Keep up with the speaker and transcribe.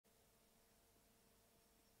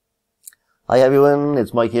Hi everyone,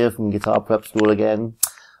 it's Mike here from Guitar Prep School again.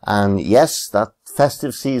 And yes, that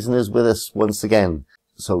festive season is with us once again.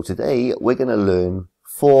 So today we're going to learn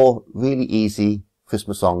 4 really easy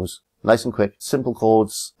Christmas songs. Nice and quick, simple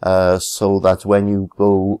chords, so that when you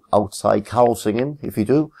go outside carol singing, if you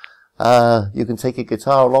do, you can take a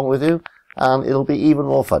guitar along with you and it'll be even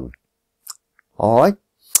more fun. Alright?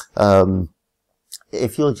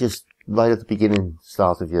 If you're just right at the beginning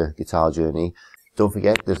start of your guitar journey, don't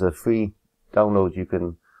forget there's a free download you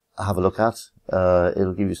can have a look at.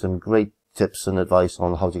 It'll give you some great tips and advice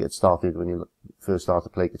on how to get started when you first start to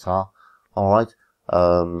play guitar. Alright?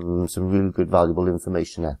 Some really good valuable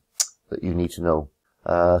information there that you need to know.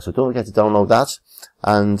 So don't forget to download that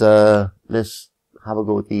and let's have a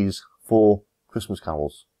go at these 4 Christmas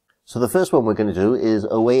carols. So the first one we're going to do is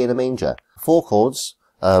Away in a Manger. 4 chords.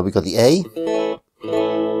 We've got the A,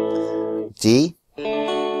 D,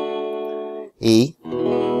 E,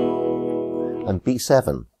 and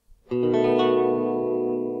B7.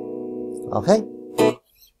 Okay?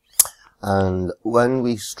 And when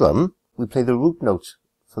we strum, we play the root note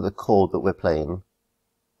for the chord that we're playing,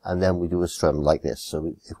 and then we do a strum like this.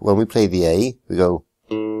 So when we play the A, we go,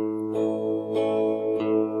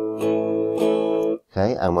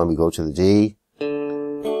 okay, and when we go to the D,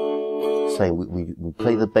 same, we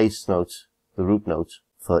play the bass note, the root note,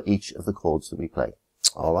 for each of the chords that we play.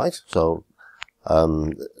 Alright, so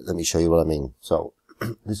let me show you what I mean. So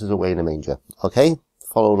this is Away in a Manger. Okay,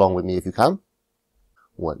 follow along with me if you can.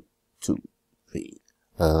 1, 2, 3.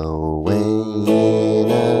 Away in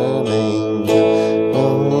a manger.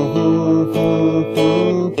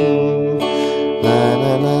 Na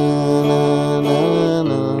na na na na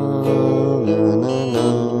na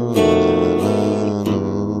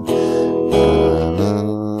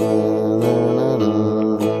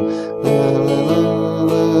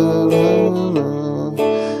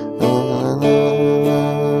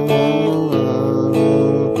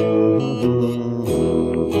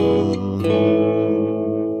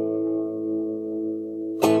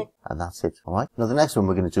and that's it. Alright, now the next one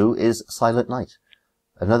we're going to do is Silent Night.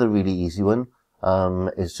 Another really easy one.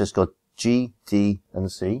 It's just got G, D, and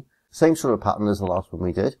C. Same sort of pattern as the last one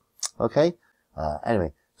we did. Okay?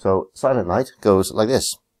 Anyway, so Silent Night goes like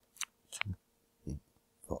this. 2, 3,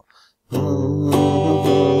 4.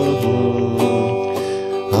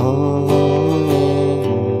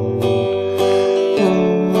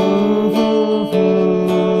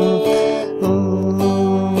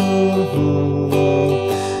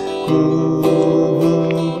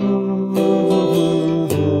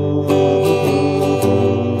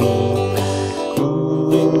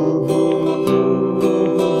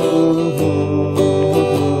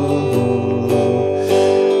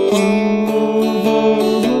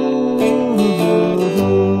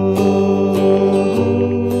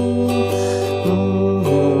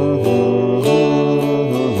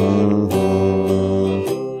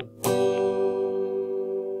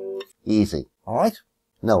 Easy. Alright?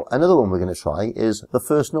 Now, another one we're going to try is the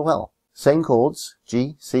First Noel. Same chords,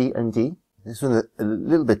 G, C, and D. This one's a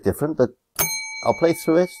little bit different, but I'll play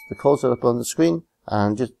through it. The chords are up on the screen,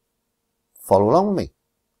 and just follow along with me.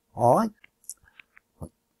 Alright?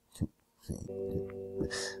 1, 2, 3.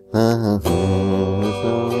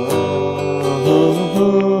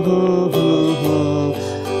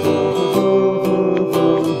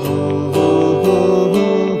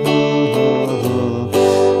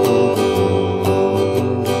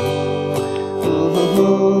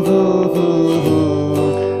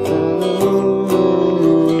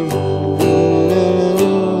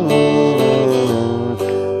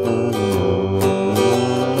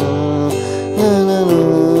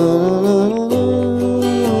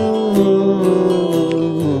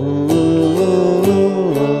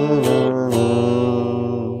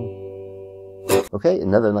 Okay,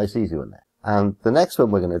 another nice easy one there. And the next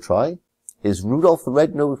one we're going to try is Rudolph the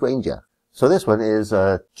Red-Nosed Reindeer. So this one is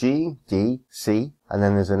G, D, C, and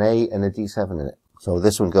then there's an A and a D7 in it. So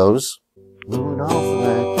this one goes, Rudolph the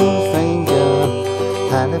Red-Nosed Reindeer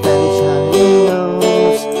had a very shiny nose.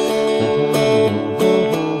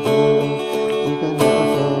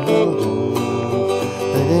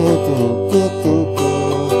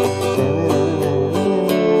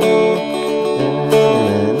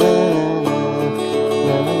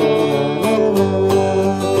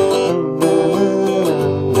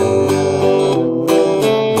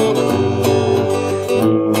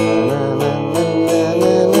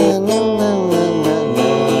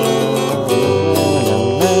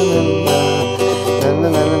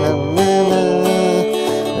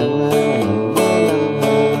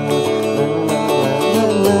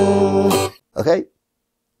 Okay,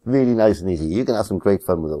 really nice and easy. You can have some great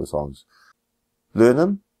fun with those songs. learn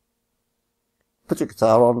them, put your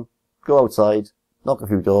guitar on, go outside, knock a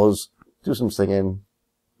few doors, do some singing,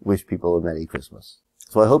 wish people a Merry Christmas.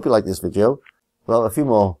 So I hope you like this video. We'll have a few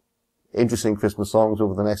more interesting Christmas songs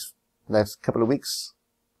over the next couple of weeks.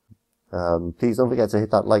 Please don't forget to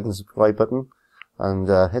hit that like and subscribe button, and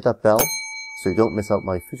hit that bell so you don't miss out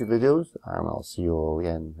my future videos, and I'll see you all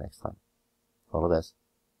again next time. All the best.